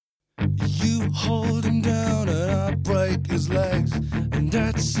You hold him down and I break his legs, and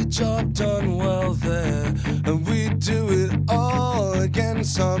that's the job done well there. And we do it all again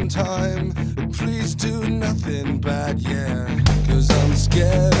sometime, but please do nothing bad, yeah. 'Cause I'm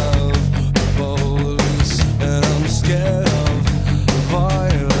scared of the police, and I'm scared of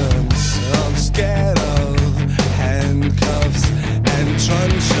violence. I'm scared of handcuffs and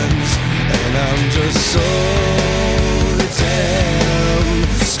truncheons, and I'm just so damn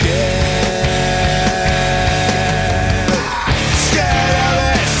scared. Scared of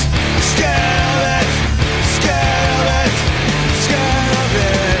it, scared of it, scared of it, scared of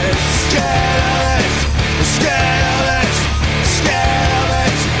it, scared of it, scared of it, scared of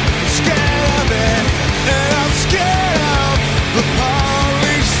it, scared of it. And I'm scared of the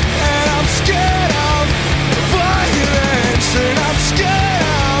police, and I'm scared of violence, and I'm scared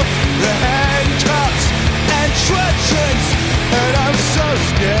of the handcuffs and truncheons, and I'm so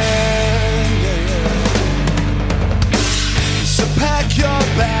scared. So pack your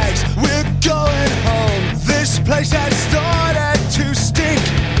bags, we're going home. This place has started to stink.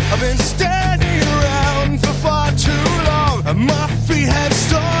 I've been standing around for far too long, and my feet have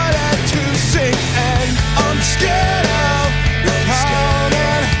started to sink. And I'm scared of the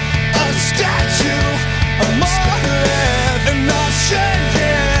pounding a statue of Margaret, and not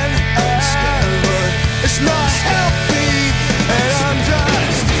changing ever. It's not healthy, and I'm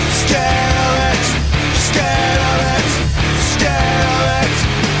just scared of it, scared of it, scared of it,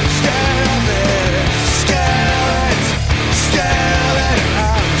 scared of it, scared of it, scared of it,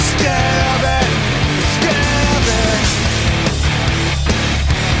 I'm scared of it, scared of it.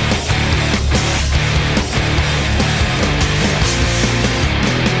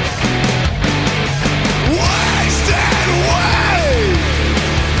 Wasted away.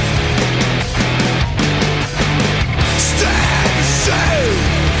 Stand safe.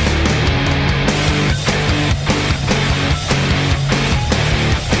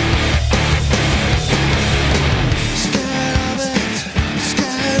 Scared of it,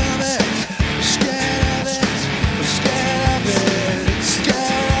 scared of it, scared of it, scared of it, scared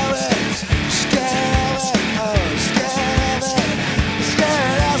of it, scared of it, oh, scared of it,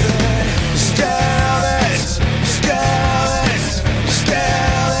 scared of it, scared of it, scared of it, scared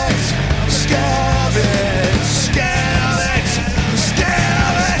of it, scared of it, scared of it, scared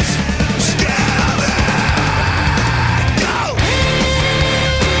of it, scared of it, go!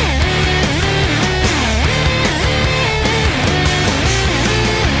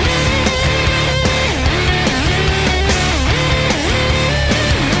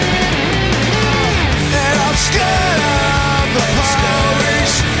 And I'm scared of the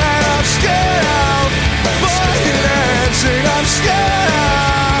police, and I'm scared of violence, and I'm scared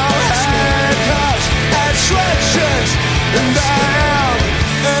of handcuffs and truncheons,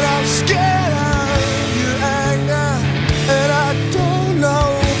 and I'm scared of your anger, and I don't know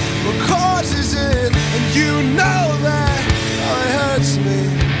what causes it, and you know that it hurts me,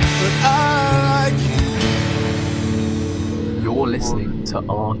 but I like you. You're listening to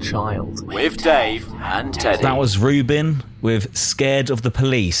Our Child with Dave and Teddy. That was Rubin with Scared of the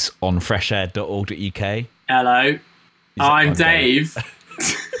Police on freshair.org.uk. Hello, I'm Dave,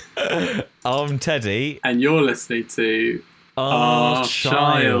 I'm Teddy. and you're listening to Our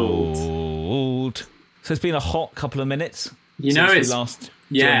Child. So it's been a hot couple of minutes You know since it's we last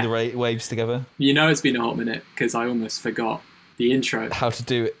yeah. joined the waves together. You know it's been a hot minute because I almost forgot the intro. How to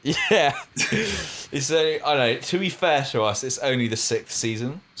do it. Yeah. It's I don't know, to be fair to us, it's only the 6th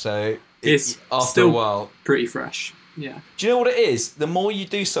season, so It's after still a while. pretty fresh. Yeah, Do you know what it is? The more you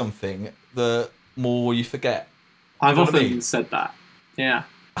do something, the more you forget. I've know what I often mean? said that. Yeah,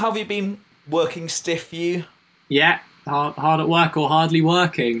 How have you been working stiff, you? yeah, hard at work or hardly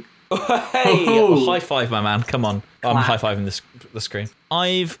working. Hey, Oh. high five, my man. Come on. I'm high fiving the screen.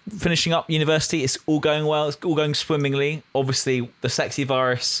 I've finishing up university. It's all going well. It's all going swimmingly. Obviously, the sexy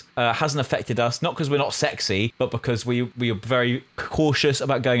virus hasn't affected us, not because we're not sexy, but because we are very cautious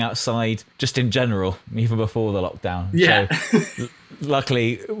about going outside just in general, even before the lockdown. Yeah. So,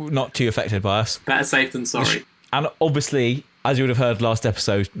 luckily, not too affected by us. Better safe than sorry. And obviously, as you would have heard last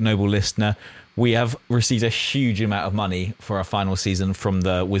episode, noble listener, we have received a huge amount of money for our final season from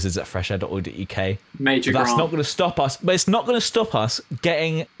the wizards at freshair.org.uk. Major That's grant. not going to stop us, but it's not going to stop us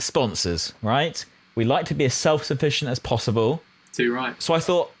getting sponsors, right? We like to be as self-sufficient as possible. Too right. So I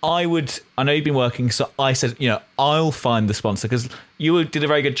thought I know you've been working, so I said, I'll find the sponsor, because you did a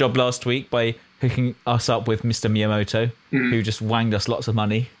very good job last week by hooking us up with Mr. Miyamoto, who just wanged us lots of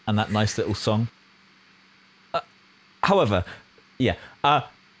money and that nice little song. However,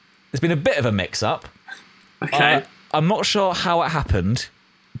 there's been a bit of a mix-up. Okay. I'm not sure how it happened,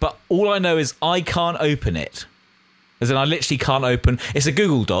 but all I know is I can't open it. As in, I literally can't open. It's a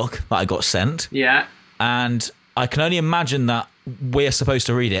Google Doc that I got sent, Yeah. and I can only imagine that we're supposed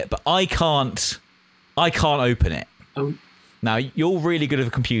to read it, but I can't open it. Oh, Now, you're really good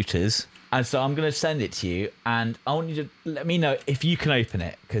with computers, and so I'm going to send it to you, and I want you to let me know if you can open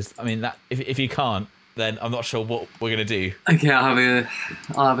it, because, I mean, that if you can't, then I'm not sure what we're going to do. okay. I'll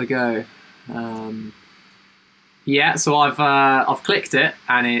have a go. Yeah. So I've clicked it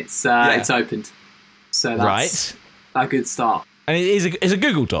and it's opened. So that's a good start. And it's a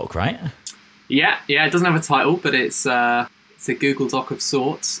Google Doc, right? Yeah. It doesn't have a title, but it's a Google Doc of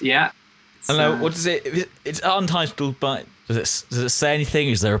sorts. Yeah. I don't know, what does it... It's untitled, but does it say anything?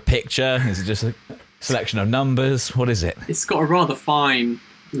 Is there a picture? Is it just a selection of numbers? What is it? It's got a rather fine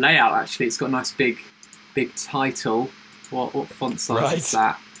layout, actually. It's got a nice big title. What font size is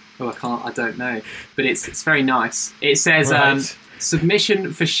that? Oh, I don't know. But it's very nice. It says,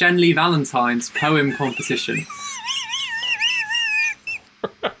 submission for Shenley Valentine's poem competition.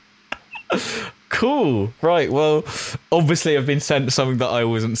 Cool. Right, well, obviously I've been sent something that I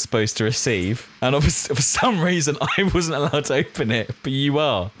wasn't supposed to receive, and obviously for some reason I wasn't allowed to open it, but you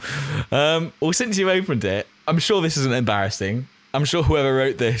are. Well, since you opened it, I'm sure this isn't embarrassing. I'm sure whoever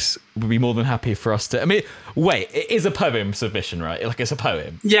wrote this would be more than happy for us to... I mean, wait, it is a poem submission, right? Like, it's a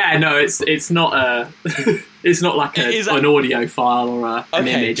poem. Yeah, no, it's not a... it's not like an audio file or an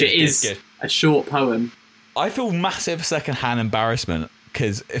image. Good, it is a short poem. I feel massive secondhand embarrassment,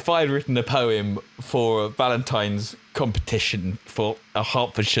 because if I had written a poem for a Valentine's competition for a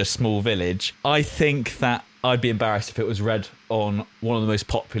Hertfordshire small village, I think that I'd be embarrassed if it was read on one of the most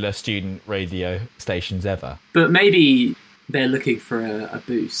popular student radio stations ever. But maybe they're looking for a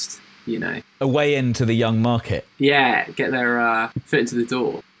boost, you know. A way into the young market. Yeah, get their foot into the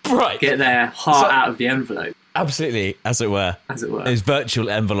door. Right. Get their heart out of the envelope. Absolutely, as it were. As it were. His virtual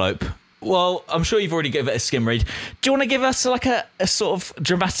envelope. Well, I'm sure you've already given it a skim read. Do you want to give us like a sort of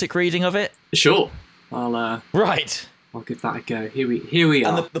dramatic reading of it? Sure. I'll give that a go. Here we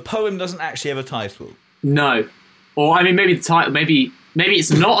are. And the poem doesn't actually have a title. No. Or I mean, maybe the title. Maybe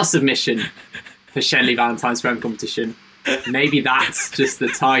it's not a submission for Shenley Valentine's poem competition. Maybe that's just the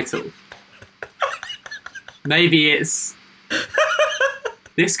title. Maybe it's...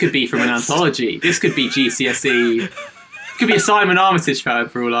 This could be from an anthology. This could be GCSE. It could be a Simon Armitage poem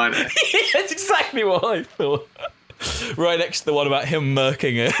for all I know. That's exactly what I thought. Right next to the one about him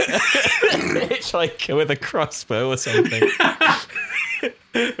murking a hitchhiker with a crossbow or something.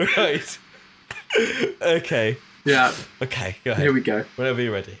 Right. Okay. Yeah. Okay, go ahead. Here we go. Whenever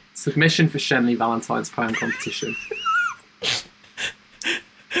you're ready. Submission for Shenley Valentine's poem competition.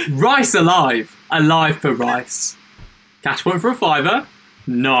 Rice alive. Alive for rice. Catch point for a fiver.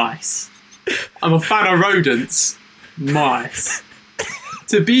 Nice. I'm a fan of rodents. Nice.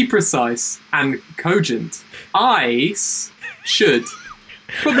 To be precise and cogent, ice should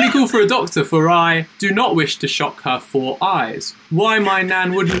probably call for a doctor, for I do not wish to shock her 4 eyes. Why my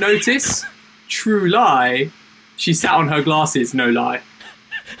nan wouldn't notice? True lie. She sat on her glasses, no lie.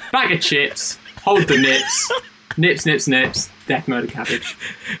 Bag of chips, hold the nips. Nips, nips, nips. Death, murder, cabbage.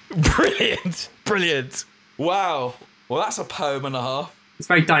 Brilliant. Wow. Well, that's a poem and a half. It's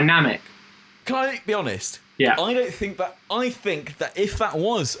very dynamic. Can I be honest? Yeah. I think that if that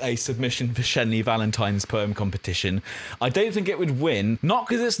was a submission for Shenley Valentine's poem competition, I don't think it would win. Not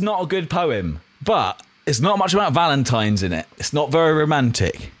because it's not a good poem, but it's not much about Valentine's in it. It's not very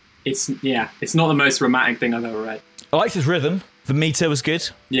romantic. It's not the most romantic thing I've ever read. I liked his rhythm. The meter was good.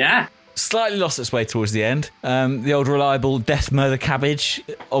 Yeah. Slightly lost its way towards the end. The old reliable death, murder, cabbage.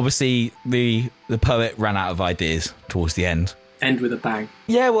 Obviously, the poet ran out of ideas towards the end. End with a bang.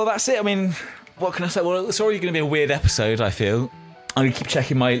 Yeah, well, that's it. I mean, what can I say? Well, it's already going to be a weird episode, I feel. I'm going to keep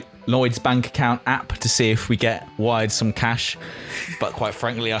checking my Lloyd's bank account app to see if we get wired some cash. But quite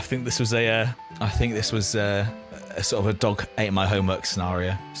frankly, I think this was a sort of a dog ate my homework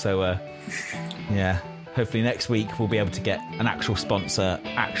scenario. So, yeah. Hopefully next week we'll be able to get an actual sponsor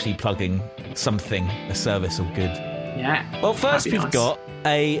actually plugging something, a service or good. Yeah. Well, first we've got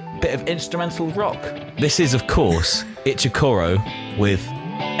a bit of instrumental rock. This is, of course, Ichikoro with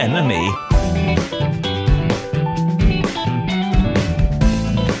Enemy.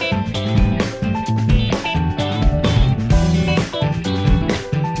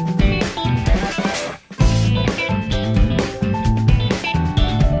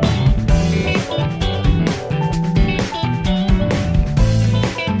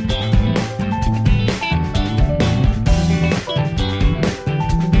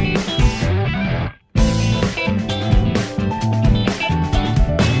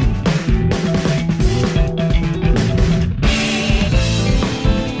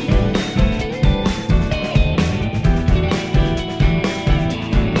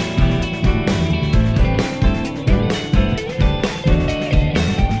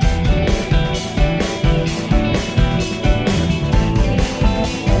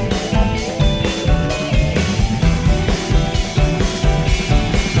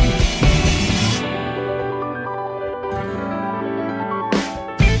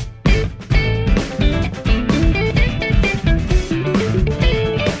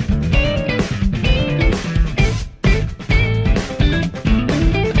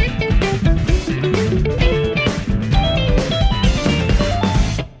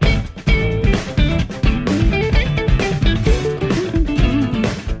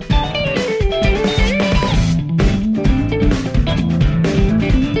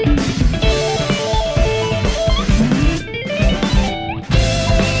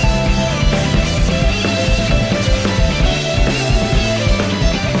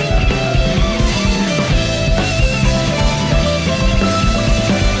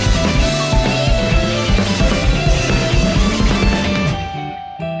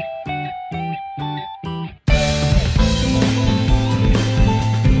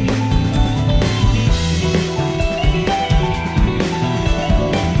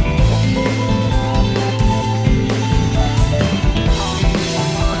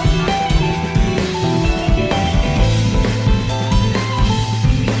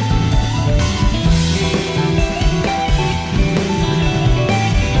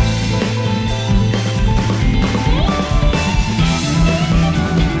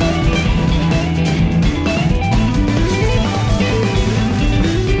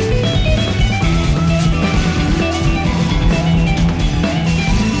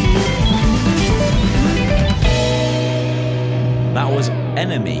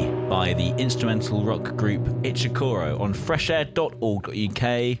 instrumental rock group Ichikoro on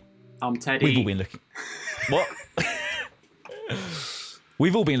freshair.org.uk. I'm Teddy. We've all been looking... What?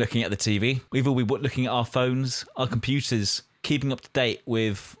 We've all been looking at the TV. We've all been looking at our phones, our computers, keeping up to date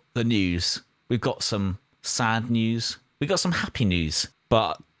with the news. We've got some sad news. We've got some happy news.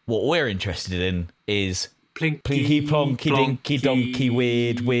 But what we're interested in is plinky plonky dinky donkey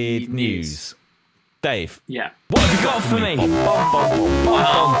weird news. Dave. Yeah. What have you got for me?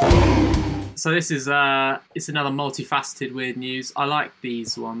 So this is it's another multifaceted weird news. I like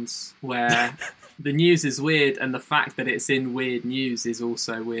these ones where the news is weird and the fact that it's in weird news is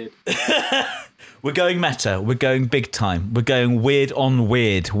also weird. We're going meta. We're going big time. We're going weird on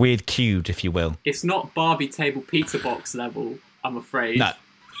weird. Weird cubed, if you will. It's not Barbie table pizza box level, I'm afraid. No.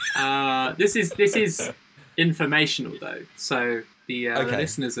 This is informational though, so the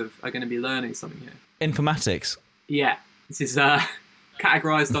listeners are going to be learning something here. Informatics. Yeah, this is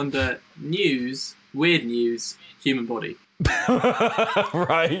categorized under news, weird news, human body.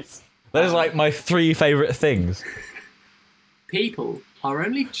 Right. Those are like my 3 favourite things. People are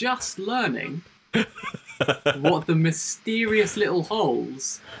only just learning what the mysterious little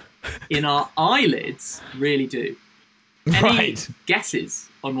holes in our eyelids really do. Any guesses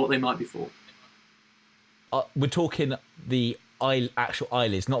on what they might be for? We're talking the actual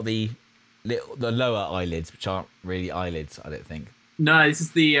eyelids, not the lower eyelids, which aren't really eyelids, I don't think. No, this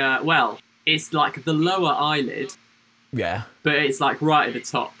is the, it's like the lower eyelid. Yeah. But it's like right at the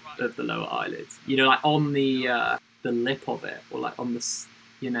top of the lower eyelid. You know, like on the lip of it, or like on the,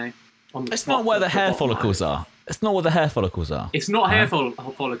 on the It's not where the hair follicles are. It's not where the hair follicles are. It's not hair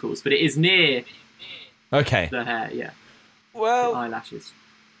follicles, but it is near the hair, yeah. Well, the eyelashes.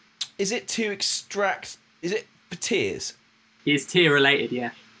 Is it to extract... Is it for tears? It's tear related,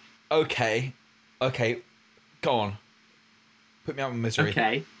 yeah. Okay. Go on. Put me out of my misery.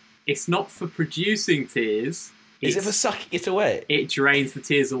 Okay. It's not for producing tears. Is it for sucking it away? It drains the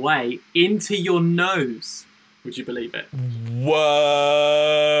tears away into your nose. Would you believe it? Whoa.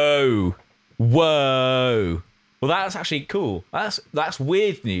 Well, that's actually cool. That's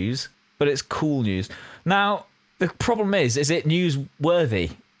weird news, but it's cool news. Now, the problem is it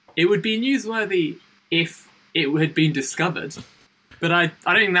newsworthy? It would be newsworthy if it had been discovered. But I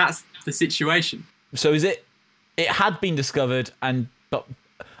don't think that's the situation. So is it had been discovered, but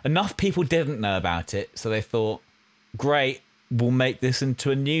enough people didn't know about it, so they thought, great, we'll make this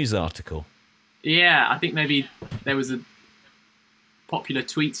into a news article. Yeah, I think maybe there was a popular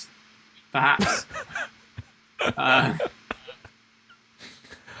tweet, perhaps.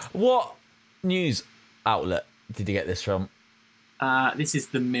 What news outlet did you get this from? This is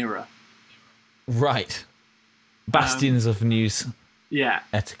The Mirror. Right. Bastions of news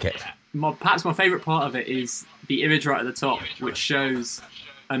etiquette. Perhaps my favourite part of it is the image right at the top, which shows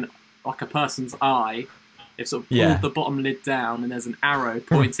a person's eye. They've sort of pulled the bottom lid down, and there's an arrow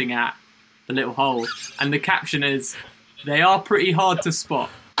pointing at the little hole. And the caption is, "They are pretty hard to spot."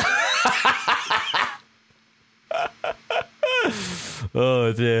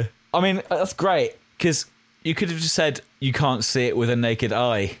 Oh dear. I mean, that's great, because you could have just said you can't see it with a naked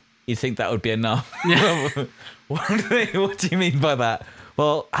eye. You'd think that would be enough. Yeah. What do you mean by that?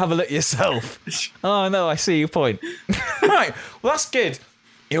 Well, have a look yourself. Oh, no, I see your point. Right, well, that's good.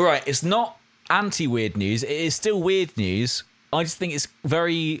 You're right, it's not anti-weird news. It is still weird news. I just think it's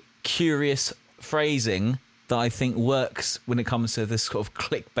very curious phrasing that I think works when it comes to this sort of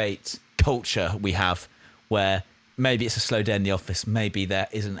clickbait culture we have, where maybe it's a slow day in the office, maybe there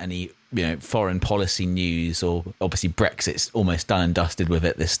isn't any foreign policy news, or obviously Brexit's almost done and dusted with it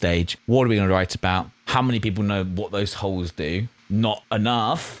at this stage. What are we going to write about? How many people know what those holes do? Not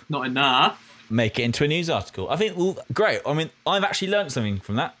enough. Make it into a news article. I think, well, great. I mean, I've actually learned something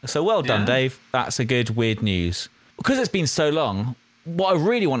from that. So well done, Dave. That's a good weird news. Because it's been so long, what I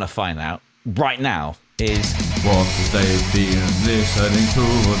really want to find out right now is... What has Dave been listening to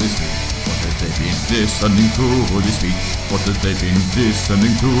this week? What has Dave been listening to this week? What has Dave been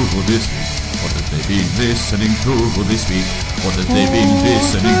listening to this week? What has Dave been listening to this week? What has Dave been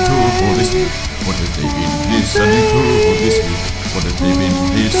listening to this week? What has Dave been listening to this week? What has Dave been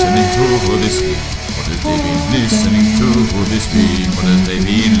listening to this week? What has Dave been listening to this week? What has Dave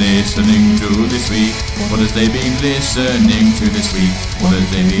been listening to this week? What has Dave been listening to this week? What has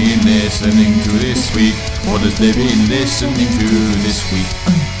Dave been listening to this week? What has Dave been listening to this week?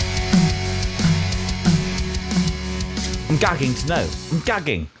 I'm gagging to know. I'm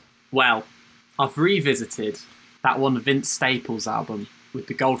gagging. Well, I've revisited that one Vince Staples album with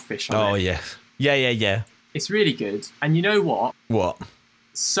the goldfish on it. Oh, yes. Yeah. It's really good. And you know what? What?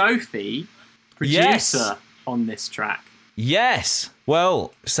 Sophie, producer on this track, Yes.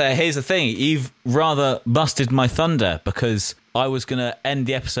 Well, so here's the thing. You've rather busted my thunder because I was going to end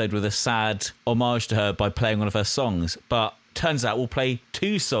the episode with a sad homage to her by playing one of her songs. But turns out we'll play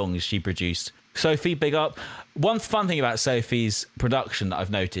 2 songs she produced. Sophie, big up. One fun thing about Sophie's production that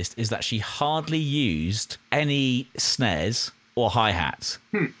I've noticed is that she hardly used any snares or hi-hats.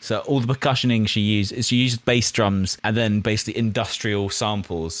 So all the percussioning she used bass drums and then basically industrial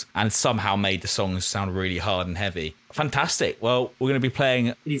samples and somehow made the songs sound really hard and heavy. Fantastic. Well, we're going to be playing...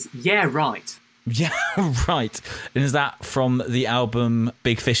 It is Yeah Right. Yeah, right. And is that from the album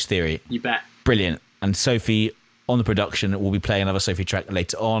Big Fish Theory? You bet. Brilliant. And Sophie on the production will be playing another Sophie track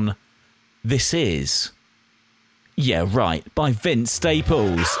later on. This is Yeah Right by Vince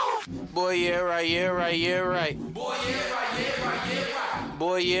Staples. Boy, yeah, right, yeah, right, yeah, right. Boy, yeah, right, yeah, right, yeah, right.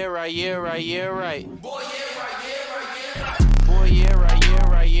 Boy, yeah, right, yeah, right, yeah, right. Boy, yeah, right, yeah,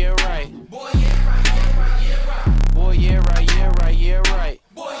 right, yeah, right. Boy, yeah, right, yeah, right, yeah, right. Boy, yeah, right, yeah, right, yeah, right. Boy, yeah, right, yeah, right, yeah, right.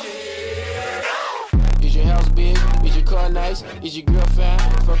 Boy, yeah. Is your house big? Is your car nice? Is your girl fine?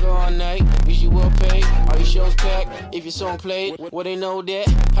 Fuck her all night. Is you well paid? Are your shows packed? If your song played, well they know that.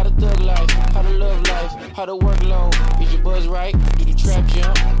 How the thug life? How the love life? How the workload? Is your buzz right? Do the trap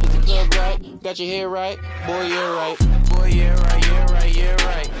jump? Is the club right? Got your hair right? Boy, yeah, right. Boy, yeah, right, yeah, right, yeah,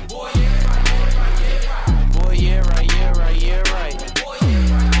 right. Boy, yeah, right, yeah, right, yeah, right. Boy, yeah, right, yeah, right, yeah, right. Boy, yeah, right, yeah, right, yeah,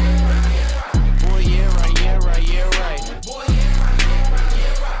 right. Boy, yeah, right, yeah, right, yeah, right.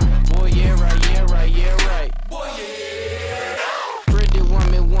 Boy, yeah, right, yeah, right, yeah, right. Boy, yeah. Pretty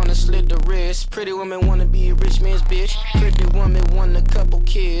woman wanna slit the wrist. Pretty woman wanna be a rich man's bitch. Pretty woman want a couple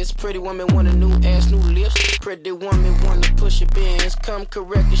kids. Pretty woman want a new ass, new lips. Pretty woman wanna push your bins. Come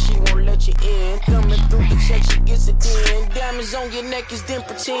correct and she won't let you in. Coming through the check, she gets it in. Diamonds on your neck is then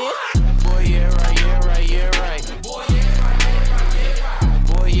pretend. Boy, yeah, right, yeah, right, yeah, right. Boy,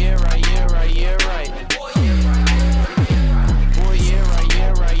 yeah, right, yeah, right, yeah, right. Boy, yeah, right, yeah, right, yeah, right. Boy, yeah, right,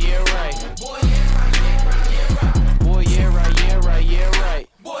 yeah, right, yeah, right. Boy, yeah, right, yeah, right, yeah, right. Boy, yeah, right, yeah, right, yeah, right.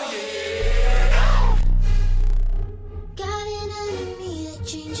 Boy, yeah. Got an enemy that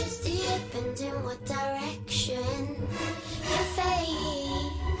changes deep and in what direction you're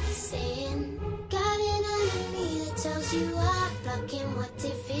facing. Got an enemy that tells you are blocking what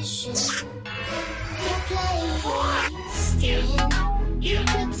division you're placing. You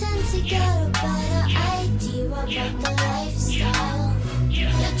pretend to get a better idea about the lifestyle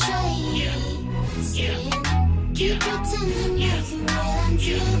you're chasing. You pretend to make it real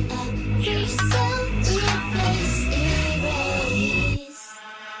until every cell in your place erased.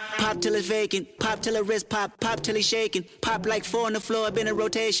 Pop till it's vacant, pop till it wrist pop, pop till he's shaking. Pop like 4 on the floor, been in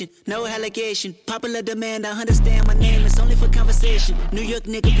rotation, no allegation. Popular demand, I understand my name, it's only for conversation. New York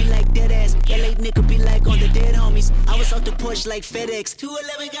nigga be like dead ass, LA nigga be like on the dead homies. I was off the porch like FedEx,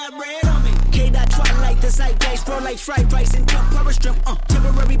 211 got bread on me. K-Dot twilight, the zeitgeist, roll like fried rice and dump power strip,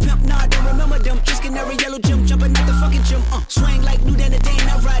 temporary pimp, nah, I don't remember them. Just canary yellow gym, jumping out the fucking gym, swing like new then a day and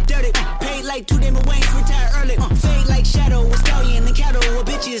I ride dirty. Paid like 2 Damon Wayans, retire early, fade like shadow, a stallion and cattle, a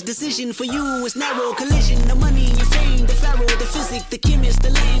bitch's decision for you is narrow, collision, the money and your fame, the pharaoh, the physic, the chemist, the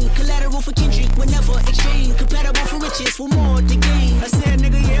lane, collateral for Kendrick, whenever exchange, compatible for riches, for more to gain. I said,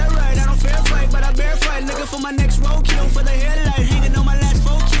 nigga, yeah, right, I don't fair fight, but I bear fight, looking for my next roadkill, for the headlight, hanging on my last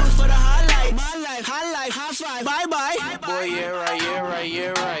 4 kills, for the highlight, my life, high five, bye-bye. Boy, yeah, right, yeah, right,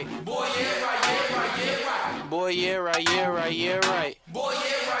 yeah, right. Boy, yeah, right, yeah, right, yeah, right. Boy, yeah, right, yeah, right, yeah, right. Boy,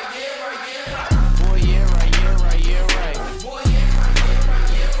 yeah, right, yeah, right, yeah, right. Boy, yeah, right, yeah, right, yeah, right. Boy, yeah, right, yeah,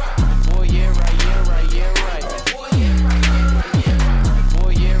 right, yeah, right. Boy, yeah, right, yeah, right, yeah, right. Boy, yeah, right, yeah, right, yeah, right. Boy, yeah, right, yeah, right, yeah, right.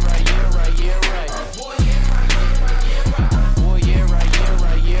 Boy, yeah, right, yeah, right, yeah, right. Boy, yeah, right, yeah,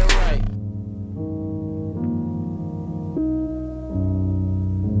 right, yeah, right.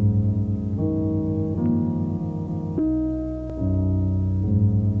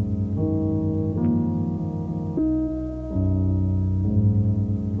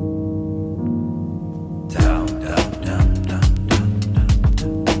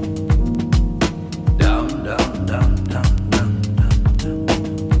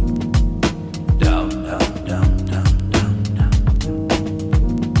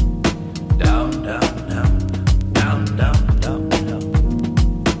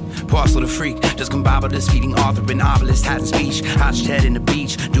 Parcel the freak, just combobulous, feeding author and novelist, had speech, hotch head in the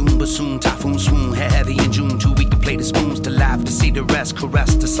beach, doom bassoon, typhoon swoon, heavy in June, too weak to play the spoons, to laugh, to see the rest,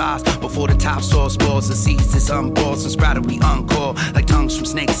 caress the size, before the top saw spores and seeds, it's unballs and sprouted, we encore, like tongues from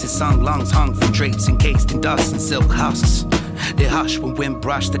snakes, his sung lungs hung from drapes encased in dust and silk husks. They hush when wind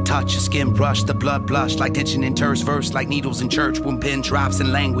brush, the touch, your skin brush, the blood blush like tension in terse verse, like needles in church when pen drops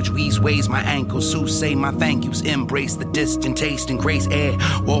in language weaves ways my ankles. Sue say my thank yous, embrace the distant taste and grace air.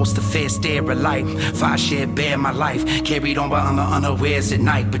 Walls the fair stare of light, fire share bear my life, carried on by unawares at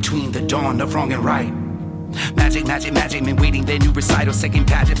night between the dawn of wrong and right. Magic, magic, magic, men waiting their new recital. Second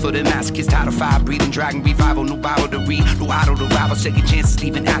pageant for the masochist, title fire, breathing dragon revival. No Bible to read, no idol to rival. Second chances,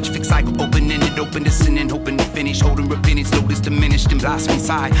 leaving atrophic cycle. Open-ended, open to sin and hoping to finish. Holding repentance, lotus diminished and blossom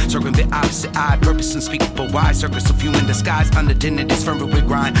inside. Circumvent opposite eye, purpose unspeakable wide. Circus of human disguise, under tenderness, firm with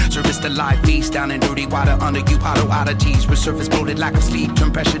grind. Service to live feast, down in dirty water. Under you, hollow oddities. Resurface bloated, lack of sleep.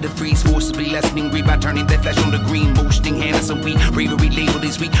 Turn pressure to freeze, forcibly lessening greed by turning their flesh on the green. Motioning hands so weak, bravery labeled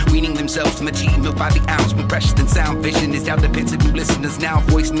as weak. Weaning themselves from the tea, milk by the ounce. Precious than sound vision is out the pits of new listeners now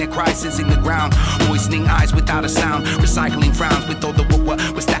voicing their cries sensing the ground moistening eyes without a sound recycling frowns with all the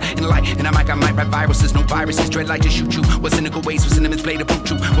what's that in the light and I might write viruses no viruses dread like to shoot you what cynical ways with cinnamons play to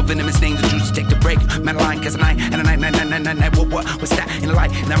boot you what venomous names the juice to take the break Madeline cause a night and a night what's that in the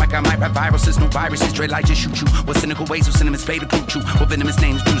light and I might write viruses no viruses dread like to shoot you what cynical ways with cinnamons play to boot you what venomous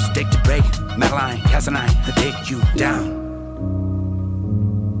names the juice to take the break Madeline cause a night to take you down.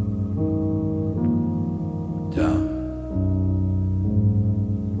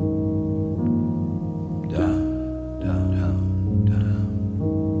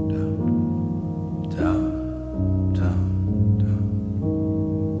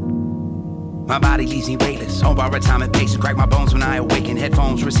 My body leaves me weightless, on borrowed time and patience. Crack my bones when I awaken.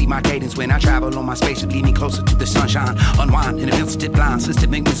 Headphones receive my cadence when I travel on my spaceship. Lead me closer to the sunshine. Unwind in a tip blind.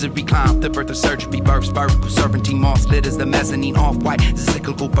 Systemic misery climb. The birth of surgery, births, birth. Serpentine moss lit as the mezzanine off-white. The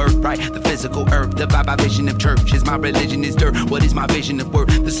cyclical birthright. The physical earth. The vibe vision of church. Is my religion is dirt. What is my vision of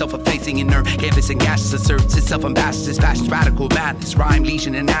worth? The self-effacing inert. Canvas and gases asserts itself ambassadors. Fashions radical madness. Rhyme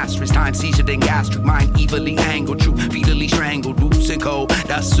lesion and asterisk. Time seizure then gastric. Mind evilly angled. True fetally strangled. Roots and cold.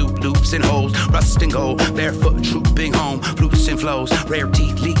 Dust soup loops and holes. Rust and gold, barefoot trooping home, flutes and flows, rare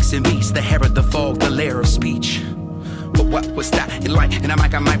teeth, leaks and beats, the hair of the fog, the lair of speech. What was that in light? And I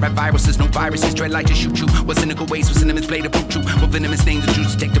might write viruses, no viruses, dread like to shoot you. What cynical ways with cinnamons play to boot you? What venomous names the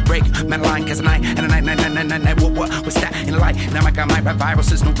juice to take the break? Madeline, cause a night, and a night, what was that in light? And I might write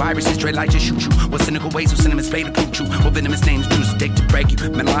viruses, no viruses, dread like to shoot you. What cynical ways with cinnamons play to boot you? What venomous names the juice to take to break you?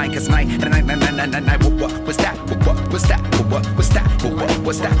 Madeline, cause a night, and a night, what was that? What was that? What was that? What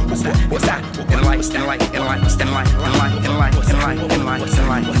was that? What was that? In the light, in the light, in the light, in the light, in the light, in the light, in the light, in the light, in the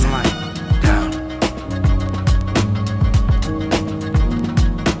light, in the light, down.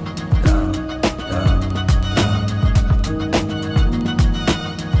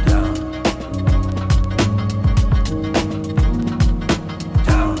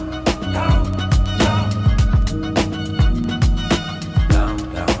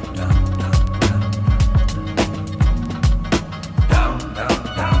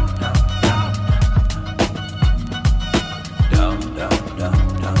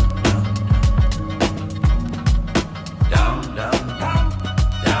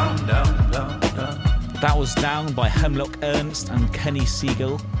 Down by Hemlock Ernst and Kenny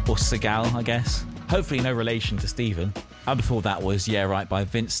Siegel, or Segal, I guess. Hopefully no relation to Stephen. And before that was Yeah Right by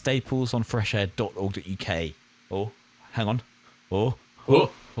Vince Staples on freshair.org.uk. Oh, hang on.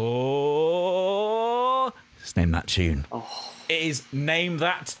 Let's name that tune. Oh. It is Name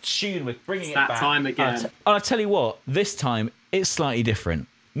That Tune. We're bringing it back. That time again. And I tell you what, this time it's slightly different.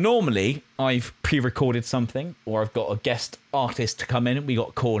 Normally, I've pre-recorded something, or I've got a guest artist to come in. We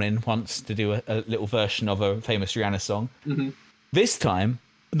got Korn in once to do a little version of a famous Rihanna song. Mm-hmm. This time,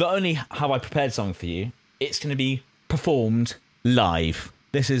 not only have I prepared something for you, it's going to be performed live.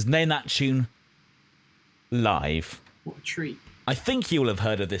 This is Name That Tune live. What a treat. I think you'll have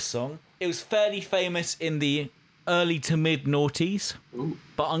heard of this song. It was fairly famous in the early to mid noughties,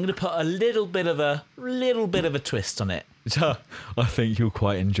 but I'm going to put a little bit of a twist on it, which I think you'll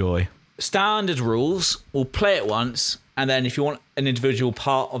quite enjoy. Standard rules, we'll play it once, and then if you want an individual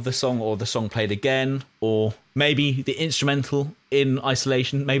part of the song or the song played again, or maybe the instrumental in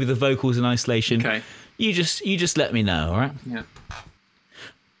isolation, maybe the vocals in isolation, okay, you just let me know, all right? Yeah.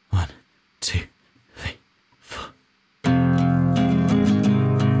 1, 2, 3, 4.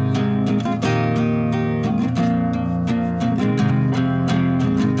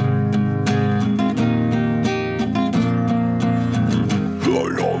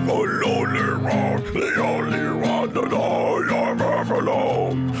 The only one that I am ever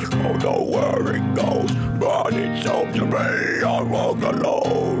alone. Don't know where it goes, but it's up to me. I walk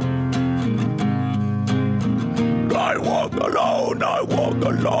alone. I walk alone. I walk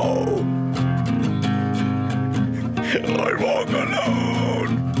alone. I walk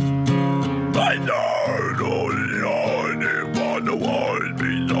alone. I don't know anyone.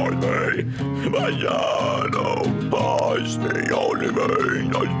 Pass the only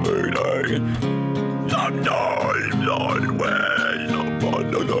thing that's meaning. Sometimes I wish someone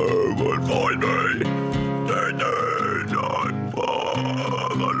to know would find me. Then I'm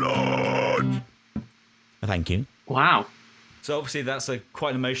far alone. Thank you. Wow. So obviously that's quite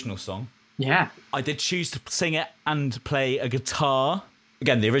an emotional song. Yeah. I did choose to sing it and play a guitar.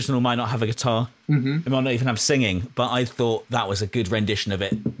 Again, the original might not have a guitar. Mm-hmm. It might not even have singing, but I thought that was a good rendition of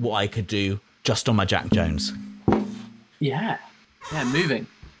it, what I could do just on my Jack Jones. Yeah. Yeah, moving.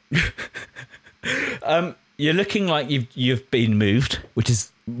 You're looking like you've been moved, which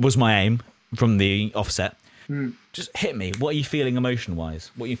was my aim from the offset. Just hit me. What are you feeling emotion-wise?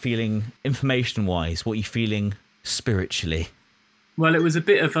 What are you feeling information-wise? What are you feeling spiritually? Well, it was a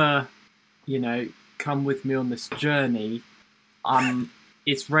bit of a, come with me on this journey.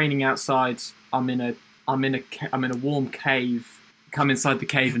 It's raining outside. I'm in a warm cave. Come inside the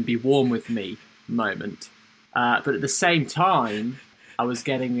cave and be warm with me moment. But at the same time, I was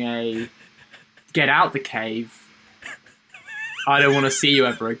getting a get out the cave. I don't want to see you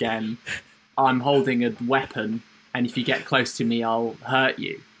ever again. I'm holding a weapon, and if you get close to me, I'll hurt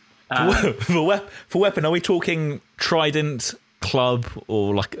you. For weapon, are we talking trident, club,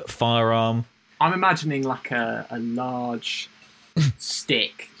 or like a firearm? I'm imagining like a large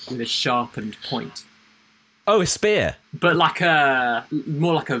stick with a sharpened point. Oh, a spear. But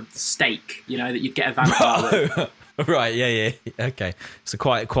more like a stake, that you'd get a vampire with. Right, yeah. Okay. So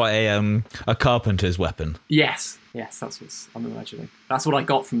quite a carpenter's weapon. Yes, that's what I'm imagining. That's what I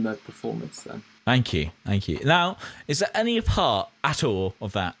got from the performance then. Thank you. Now, is there any part at all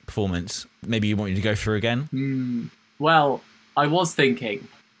of that performance maybe you want me to go through again? Well, I was thinking.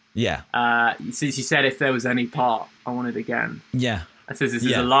 Yeah. Since you said if there was any part I wanted again. Yeah. I said this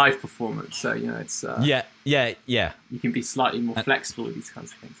is a live performance, so it's yeah. You can be slightly more flexible with these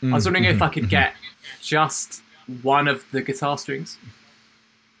kinds of things. I was wondering if I could get just one of the guitar strings.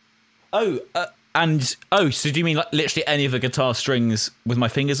 So do you mean like literally any of the guitar strings with my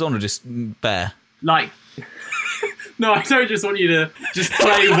fingers on, or just bare? Like, no, I don't just want you to just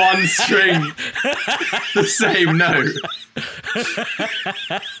play one string the same note.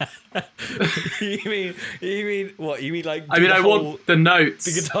 You mean what? You mean like? I mean, I want the notes,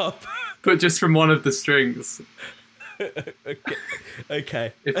 the guitar, but just from one of the strings.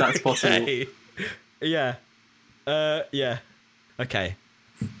 Okay. If that's possible. Yeah. Yeah. Okay.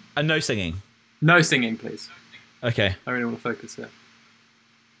 And no singing. No singing, please. Okay. I really want to focus here.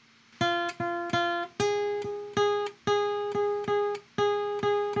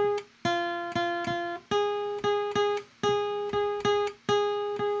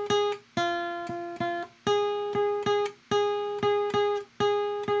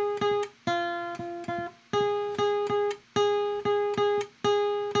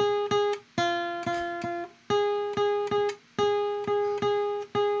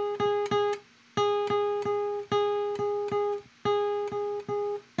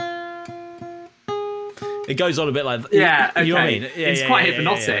 It goes on a bit like... Yeah, okay. You know what I mean? It's quite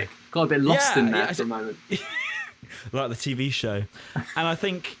hypnotic. Got a bit lost in there for a moment. Like the TV show. And I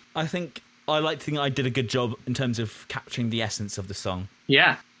think I like to think I did a good job in terms of capturing the essence of the song.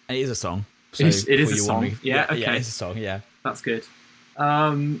 Yeah. And it is a song. So it is a song. Yeah, okay. Yeah, it's a song, yeah. That's good.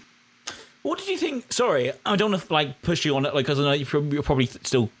 What did you think? Sorry, I don't want to push you on it, because I know you're probably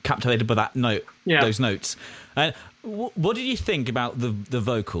still captivated by that note, those notes. What did you think about the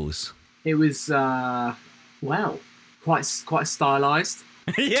vocals? It was quite stylized.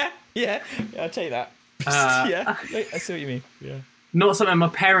 yeah, I'll take that. Yeah, I see what you mean. Yeah, not something my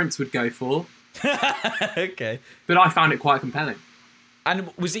parents would go for. Okay, but I found it quite compelling. And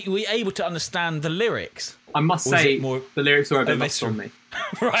were you able to understand the lyrics? I must say, the lyrics were a bit lost on me.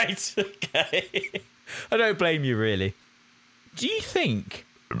 Right, okay. I don't blame you, really. Do you think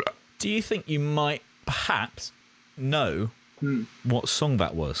you might perhaps know what song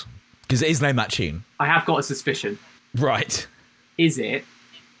that was? Because it is named that tune. I have got a suspicion. Right. Is it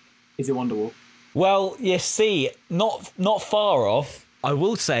Wonderwall? Well, you see, not far off. I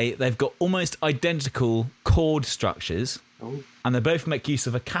will say they've got almost identical chord structures. Oh. And they both make use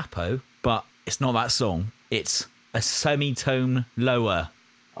of a capo, but it's not that song. It's a semitone lower.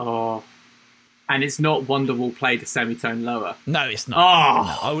 Oh. And it's not Wonderwall played a semitone lower? No, it's not.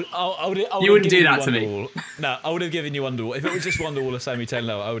 Oh. No, I would you wouldn't do that to me. No, I would have given you Wonderwall. If it was just Wonderwall a semitone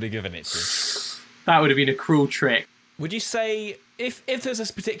lower, I would have given it to you. That would have been a cruel trick. Would you say, if there's this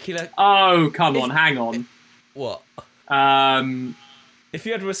particular... Oh, come on, hang on. What? If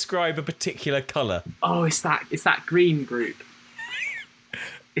you had to ascribe a particular colour. Oh, it's that green group.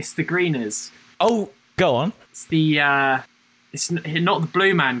 It's the Greeners. Oh, go on. It's the it's not the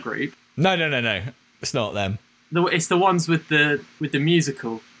Blue Man group. No. It's not them. It's the ones with the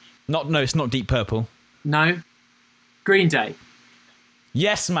musical. It's not Deep Purple. No. Green Day.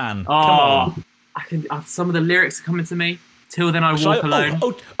 Yes, man. Oh, Come on. I can. Some of the lyrics are coming to me. Till then, I walk alone.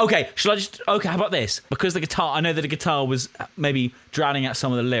 Okay. Shall I just? Okay. How about this? Because the guitar, I know that the guitar was maybe drowning out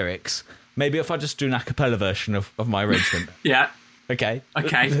some of the lyrics. Maybe if I just do an a cappella version of my arrangement. Yeah. Okay.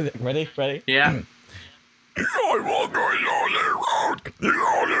 Ready? Yeah. I walk alone the road and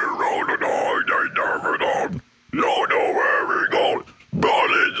I never know. Don't know where it goes, but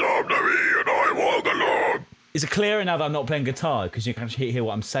it's up to me and I walk alone. Is it clearer now that I'm not playing guitar because you can actually hear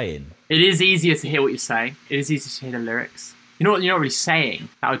what I'm saying? It is easier to hear what you're saying. It is easier to hear the lyrics. You know what you're not really saying?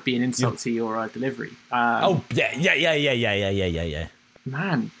 That would be an insult to your delivery. Yeah.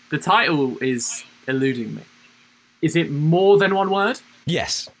 Man, the title is eluding me. Is it more than one word?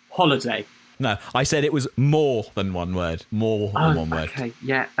 Yes. Holiday. No, I said it was more than one word. More than one word. Okay,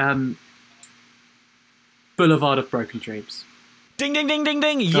 yeah. Boulevard of Broken Dreams. Ding, ding, ding, ding,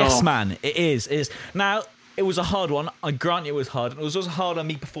 ding. Yes, man. It is. Now, it was a hard one. I grant you it was hard. It was also hard on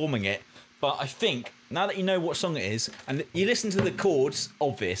me performing it. But I think, now that you know what song it is, and you listen to the chords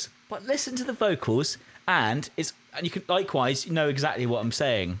of this, but listen to the vocals, and you can likewise know exactly what I'm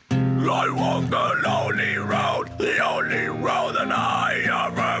saying. I walk the lonely road, the only road that I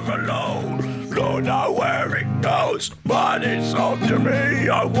have ever known. Don't know where it goes, but it's up to me.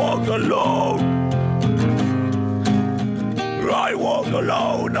 I walk alone. I walk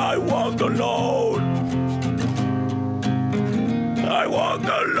alone. I walk alone. I walk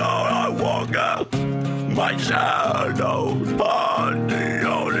alone. I walk out my shadow, but the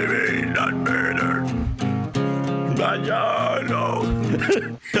only me that matters. My shadow.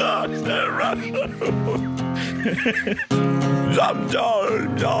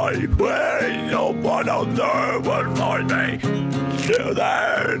 Sometimes I wish no one out there would find me. Till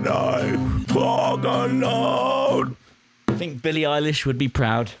then I walk alone. I think Billie Eilish would be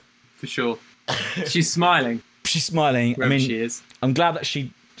proud. For sure. She's smiling. She's smiling. Wherever she is. I'm glad that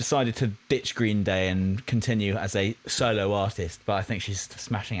she decided to ditch Green Day and continue as a solo artist, but I think she's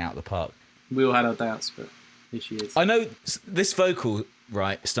smashing out the park. We all had our doubts, but here she is. I know this vocal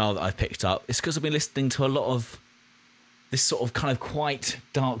style that I've picked up. It's because I've been listening to a lot of this sort of kind of quite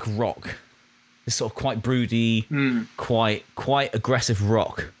dark rock, this sort of quite broody, quite aggressive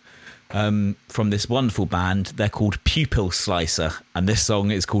rock from this wonderful band. They're called Pupil Slicer, and this song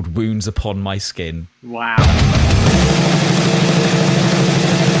is called Wounds Upon My Skin. Wow.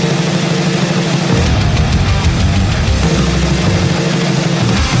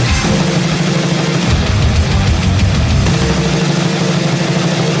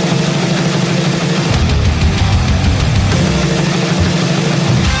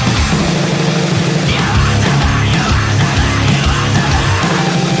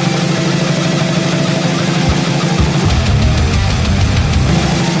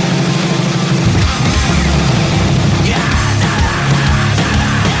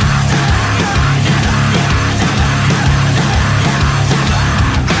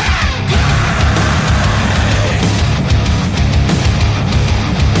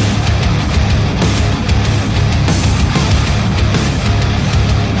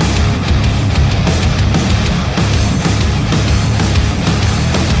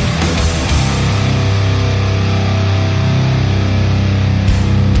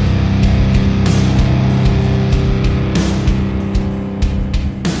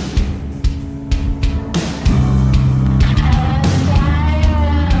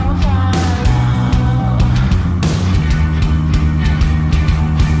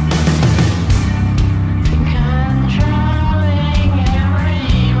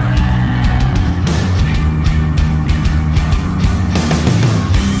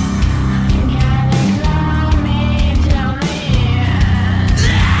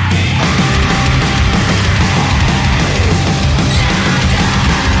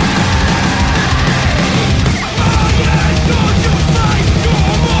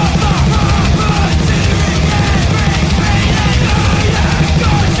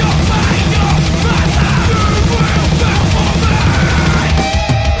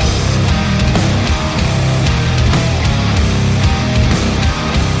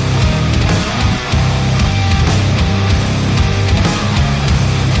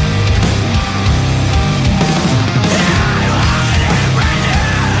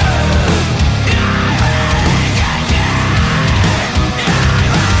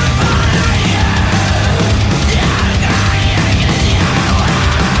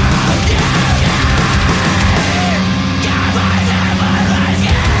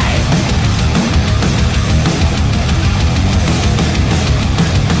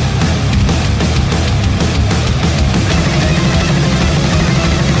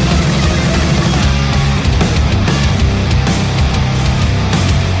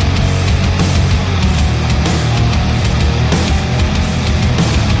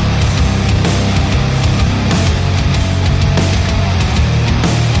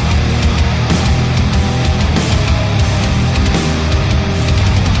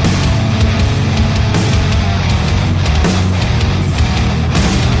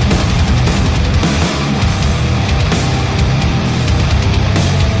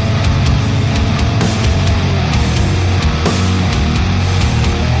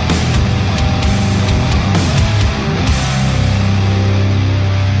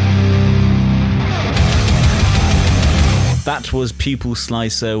 was Pupil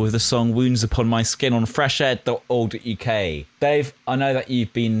Slicer with the song Wounds Upon My Skin on freshed.org.uk. Dave, I know that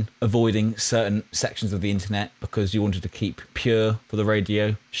you've been avoiding certain sections of the internet because you wanted to keep pure for the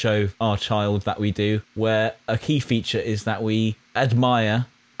radio show Our Child that we do, where a key feature is that we admire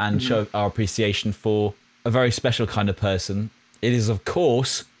and show our appreciation for a very special kind of person. It is, of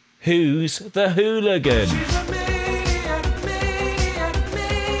course, Who's the Hooligan?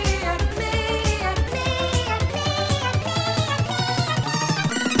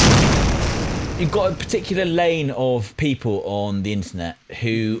 You've got a particular lane of people on the internet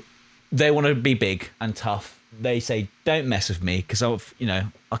who they want to be big and tough. They say, don't mess with me because I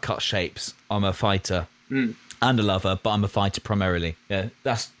cut shapes. I'm a fighter and a lover, but I'm a fighter primarily. Yeah,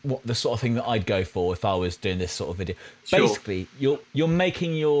 that's what the sort of thing that I'd go for if I was doing this sort of video. Sure. Basically, you're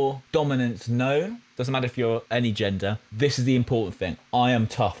making your dominance known. Doesn't matter if you're any gender. This is the important thing. I am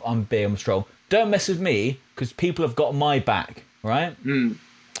tough. I'm big. I'm strong. Don't mess with me because people have got my back, right?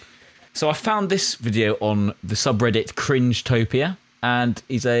 So I found this video on the subreddit Cringetopia, and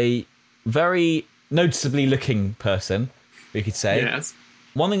he's a very noticeably looking person, we could say. Yes.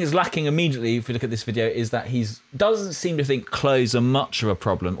 One thing is lacking immediately, if you look at this video, is that he doesn't seem to think clothes are much of a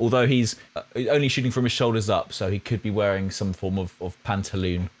problem, although he's only shooting from his shoulders up, so he could be wearing some form of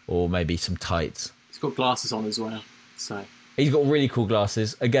pantaloon or maybe some tights. He's got glasses on as well, so... He's got really cool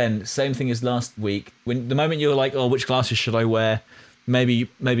glasses. Again, same thing as last week. When the moment you're like, oh, which glasses should I wear? Maybe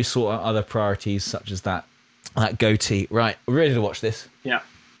sort out other priorities such as that goatee. Right, we're ready to watch this. Yeah.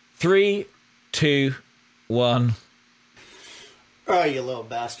 3, 2, 1. Oh, you little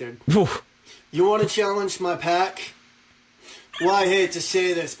bastard. Oof. You want to challenge my pack? Well, I hate to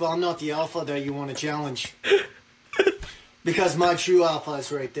say this, but I'm not the alpha that you want to challenge. Because my true alpha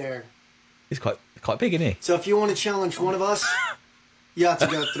is right there. He's quite big, isn't he? So if you want to challenge one of us, you have to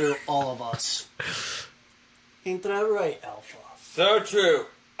go through all of us. Ain't that right, alpha? So true.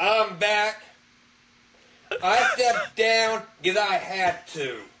 I'm back. I stepped down because I had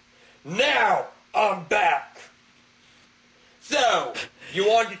to. Now I'm back. So, you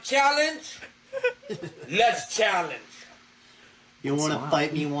want to challenge? Let's challenge. You want to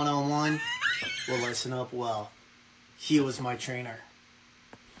fight me one-on-one? Well, listen up well. He was my trainer.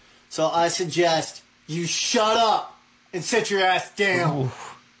 So I suggest you shut up and sit your ass down. Ooh.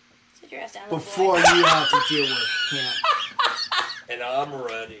 Sit your ass down before you have to deal with him. And I'm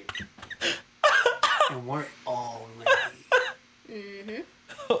ready. And we're all ready.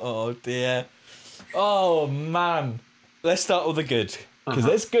 Oh, dear. Oh, man. Let's start with the good. Because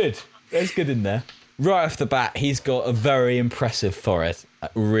there's good. There's good in there. Right off the bat, he's got a very impressive forehead.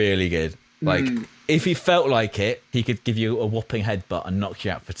 Really good. Like, if he felt like it, he could give you a whopping headbutt and knock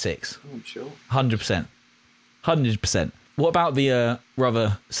you out for 6. I'm sure. 100%. 100%. What about the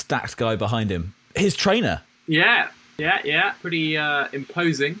rather stacked guy behind him? His trainer. Yeah. Pretty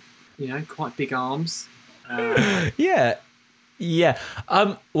imposing. You know, quite big arms. Yeah.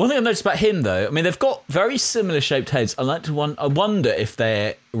 One thing I noticed about him, though, I mean, they've got very similar shaped heads. I wonder if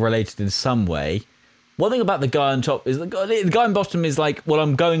they're related in some way. One thing about the guy on top is the guy on bottom is like, well,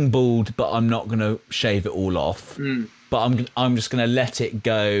 I'm going bald, but I'm not going to shave it all off. But I'm just going to let it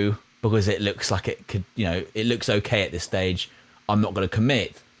go because it looks like it could, it looks okay at this stage. I'm not going to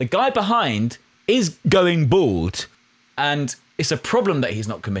commit. The guy behind is going bald, and it's a problem that he's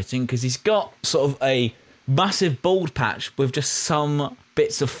not committing because he's got sort of a massive bald patch with just some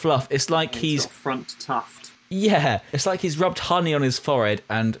bits of fluff. It's like he's got front tuft. Yeah, it's like he's rubbed honey on his forehead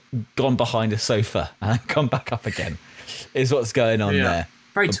and gone behind a sofa and come back up again. Is what's going on there.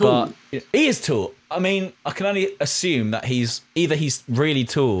 Very tall. But he is tall. I mean, I can only assume that he's really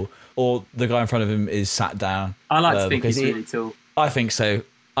tall or the guy in front of him is sat down. I like to think he's really tall. I think so.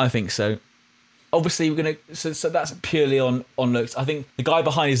 Obviously, we're gonna. So that's purely on looks. I think the guy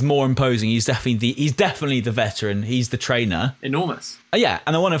behind is more imposing. He's definitely the veteran. He's the trainer. Enormous. Yeah,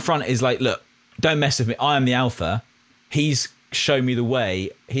 and the one in front is like, look, don't mess with me. I am the alpha. He's shown me the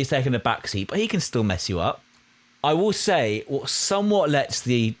way. He's taken a backseat, but he can still mess you up. I will say what somewhat lets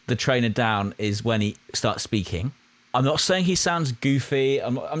the trainer down is when he starts speaking. I'm not saying he sounds goofy.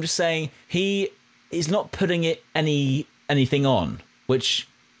 I'm just saying he is not putting anything on, which.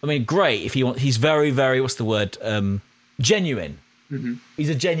 I mean, great if you want. He's very, very, what's the word? Genuine. Mm-hmm. He's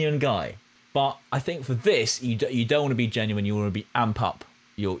a genuine guy. But I think for this, you don't want to be genuine. You want to be amp up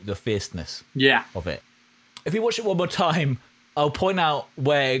the fierceness of it. If you watch it one more time, I'll point out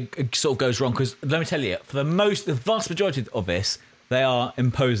where it sort of goes wrong. Because let me tell you, for the vast majority of this, they are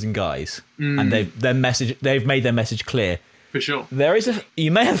imposing guys, and they've made their message clear. For sure.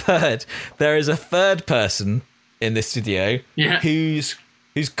 You may have heard there is a third person in this video whose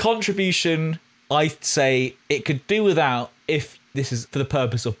contribution I'd say it could do without if this is for the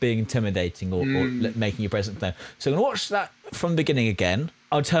purpose of being intimidating or making your presence known. So I'm going to watch that from the beginning again.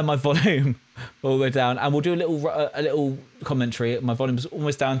 I'll turn my volume all the way down and we'll do a little commentary. My volume's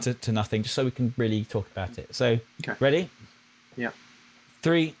almost down to nothing, just so we can really talk about it. So, ready? Yeah.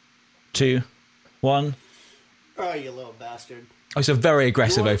 3, 2, 1. All right, you little bastard. Oh, it's a very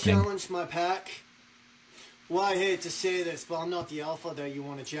aggressive you opening. Challenge my pack? Well, I hate to say this, but I'm not the alpha that you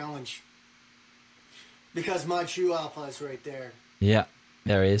want to challenge. Because my true alpha is right there. Yeah,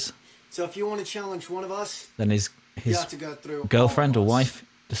 there he is. So if you want to challenge one of us, then his you have to go through girlfriend or wife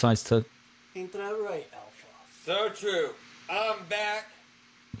decides to... Ain't that right, alpha? So true. I'm back.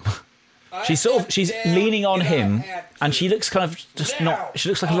 She's leaning on him, and she looks kind of she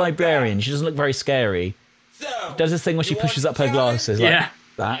looks like a librarian. She doesn't look very scary. Does this thing where she pushes up her glasses like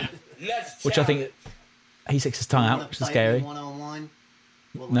that, which I think he sticks his tongue out, which is scary. One-on-one?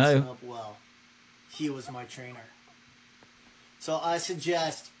 Well, No. listen up well. He was my trainer. So I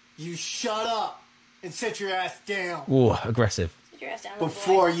suggest you shut up and sit your ass down. Ooh, aggressive.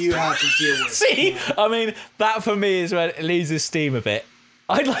 Before you have to deal with See, I mean, that for me is when it loses steam a bit.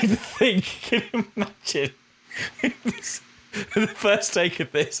 I'd like to think, can you imagine the first take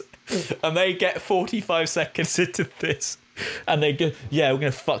of this, and they get 45 seconds into this, and they go, yeah, we're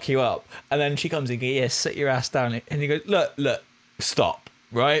going to fuck you up. And then she comes in and goes, yeah, sit your ass down. And he goes, look, stop,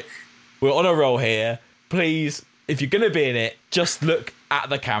 right? We're on a roll here. Please, if you're going to be in it, just look at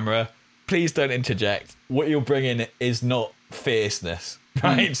the camera. Please don't interject. What you're bringing is not fierceness,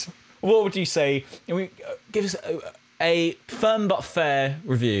 right? What would you say? Give us a firm but fair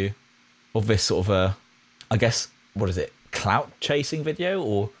review of this sort of I guess, what is it? Clout chasing video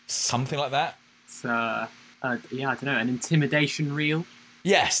or something like that? It's, I don't know, an intimidation reel.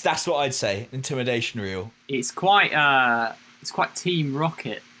 Yes, that's what I'd say. Intimidation reel. It's quite Team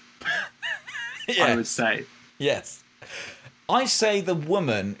Rocket. Yes. I would say. Yes. I say the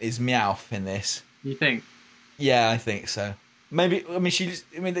woman is Meowth in this. You think? Yeah, I think so. Maybe,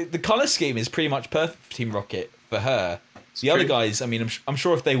 the colour scheme is pretty much perfect for Team Rocket for her. The other guys, I'm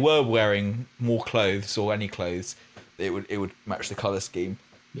sure if they were wearing more clothes or any clothes, it would match the colour scheme.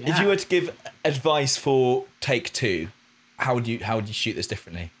 Yeah. If you were to give advice for take 2, how would you shoot this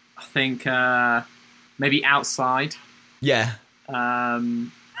differently? I think maybe outside. Yeah.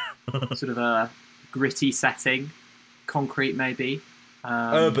 Sort of a gritty setting, concrete maybe.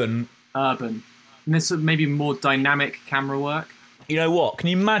 Urban. And there's sort of maybe more dynamic camera work. You know what? Can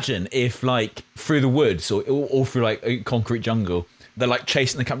you imagine if, like, through the woods or through, like, a concrete jungle, they're, like,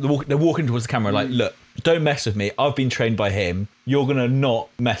 chasing the camera, they're walking towards the camera, like, look, don't mess with me. I've been trained by him. You're going to not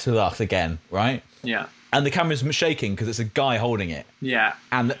mess with us again, right? Yeah. And the camera's shaking because it's a guy holding it. Yeah.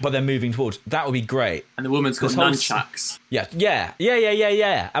 But they're moving towards. That would be great. And the woman's got nunchucks. Yeah.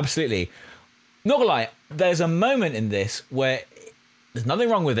 Absolutely. Not gonna lie, there's a moment in this where there's nothing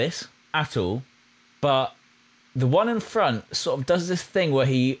wrong with this at all, but the one in front sort of does this thing where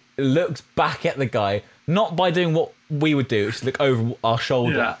he looks back at the guy, not by doing what we would do, which is look over our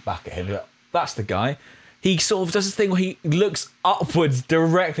shoulder back at him. That's the guy. He sort of does this thing where he looks upwards,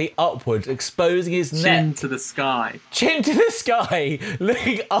 directly upwards, exposing his neck. Chin to the sky,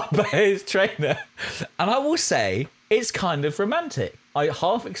 looking up at his trainer. And I will say, it's kind of romantic. I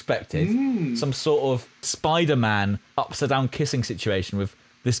half expected some sort of Spider-Man upside-down kissing situation with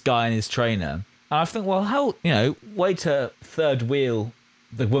this guy and his trainer. And I think, well, way to third wheel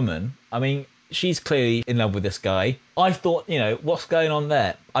the woman. I mean, she's clearly in love with this guy. I thought, what's going on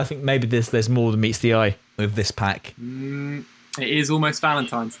there? I think maybe there's more than meets the eye with this pack. It is almost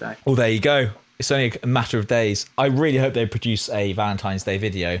Valentine's Day. Oh, there you go. It's only a matter of days. I really hope they produce a Valentine's Day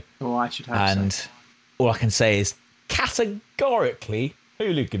video. Oh, I should hope And all I can say is categorically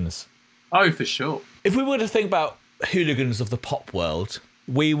hooligans. Oh, for sure. If we were to think about hooligans of the pop world,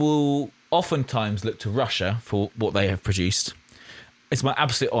 we will oftentimes look to Russia for what they have produced. It's my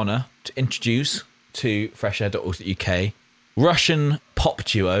absolute honour to introduce to freshair.org.uk Russian pop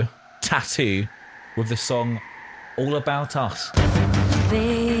duo Tattoo with the song All About Us.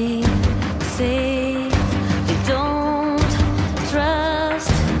 They say they don't trust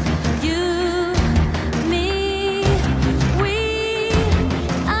you, me, we,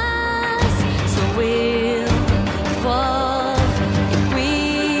 us, so we'll fall if we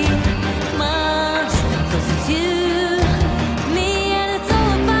must, 'cause it's you, me, and it's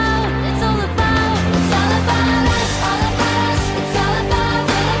all about us, all about us, it's all about us, all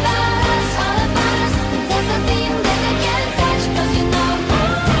about us, there's a thing that I can't touch, 'cause you know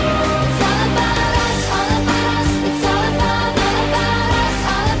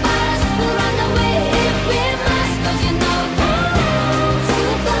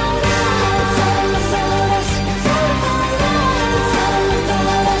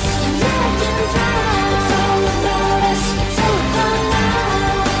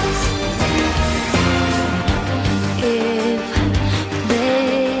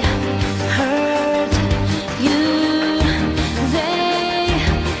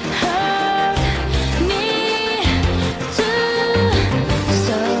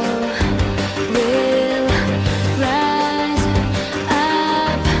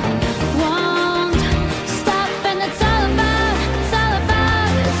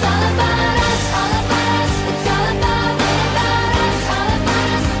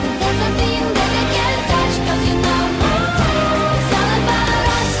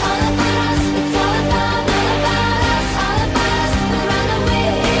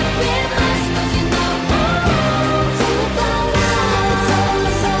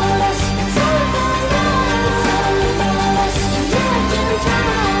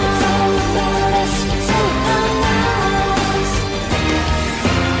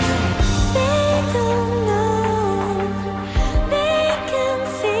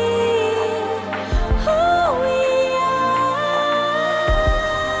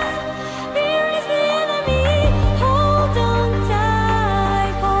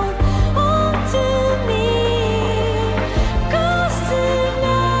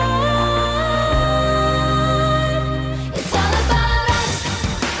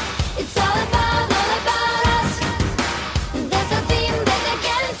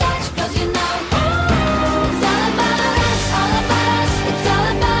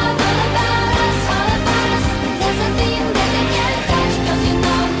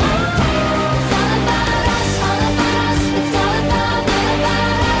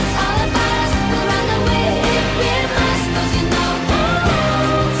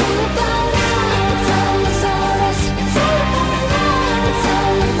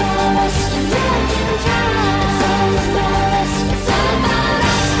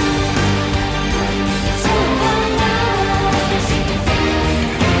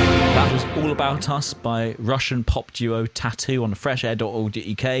About Us by Russian pop duo Tattoo on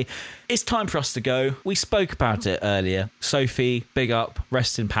freshair.org.uk. It's time for us to go. We spoke about it earlier. Sophie, big up,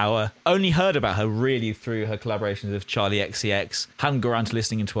 rest in power. Only heard about her really through her collaborations with Charlie XCX. Hadn't got around to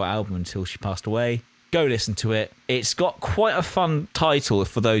listening to her album until she passed away. Go listen to it. It's got quite a fun title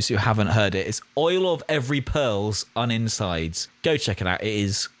for those who haven't heard it. It's Oil of Every Pearl's Uninsides. Go check it out. It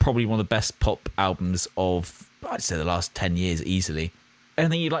is probably one of the best pop albums of, I'd say, the last 10 years easily.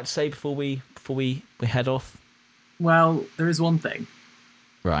 Anything you'd like to say before we head off? Well, there is one thing.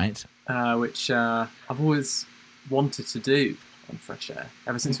 Right. Which I've always wanted to do on Fresh Air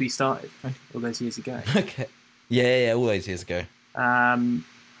ever since we started all those years ago. Okay. Yeah, all those years ago.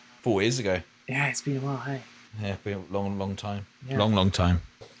 4 years ago. Yeah, it's been a while, hey? Yeah, it's been a long time. Yeah. Long time.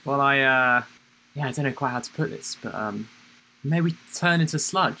 Well, I don't know quite how to put this, but maybe turn into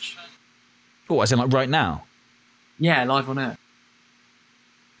sludge. Oh, as in like right now? Yeah, live on air.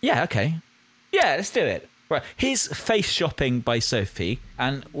 Yeah, okay. Yeah, let's do it. Right, here's Face Shopping by Sophie,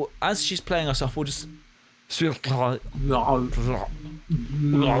 and as she's playing us off, we'll just...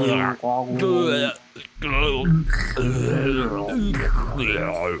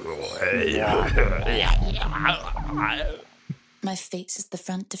 My face is the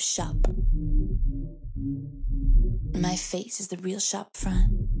front of shop. My face is the real shop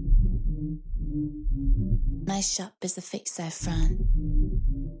front. My shop is the face I front.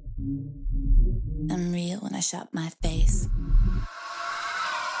 I'm real when I shop my face.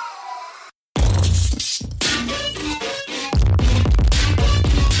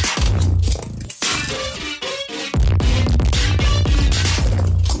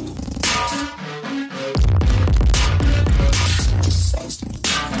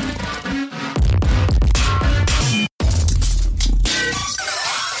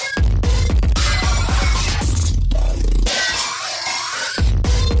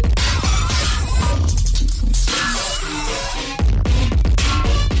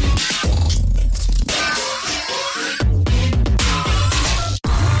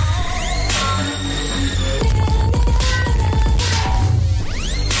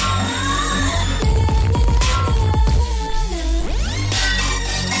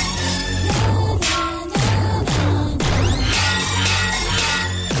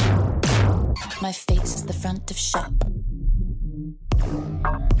 My face is the front of shop.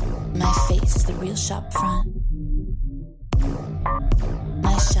 My face is the real shop front.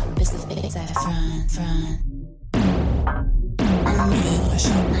 My shop is the face I front. I'm real when I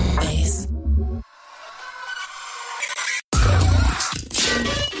shop my face.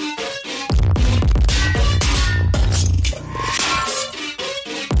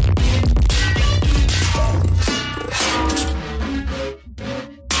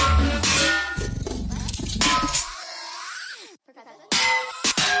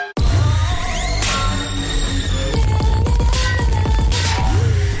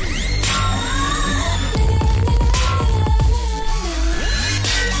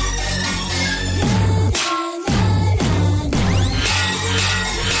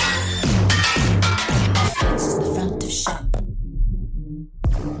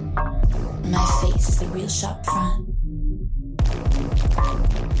 Shop front.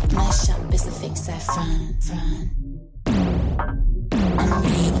 My shop is the fix I front. I'm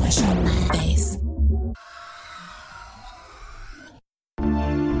real when I shop my face.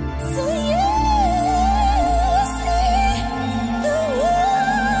 So you see the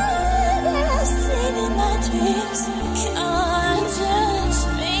one that I've seen in my dreams. Come touch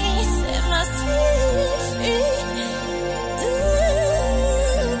me, set my spirit free.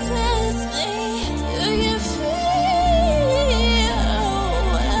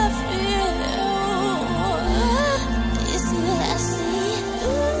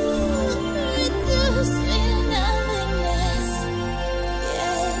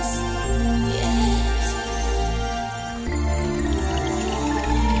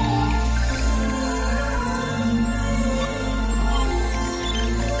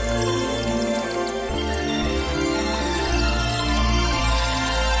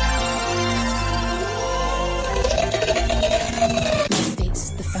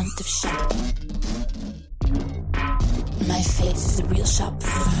 My face is the real shop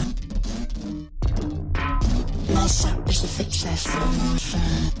front. My shop is the fix I front.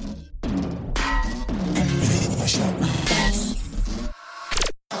 I'm real when I shop my face.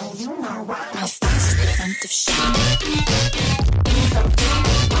 Oh, you know what? My face is the front of shop.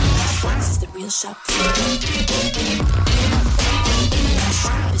 My face is the real shop front. My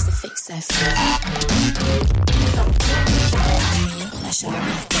shop is the fix I front. I'm real when I shop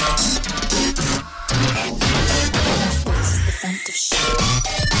my face. My face is the front of shop.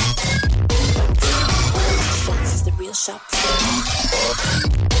 shop too.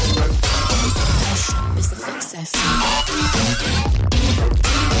 My shop is the fix I feel.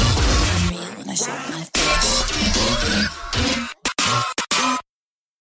 I'm real when I shop my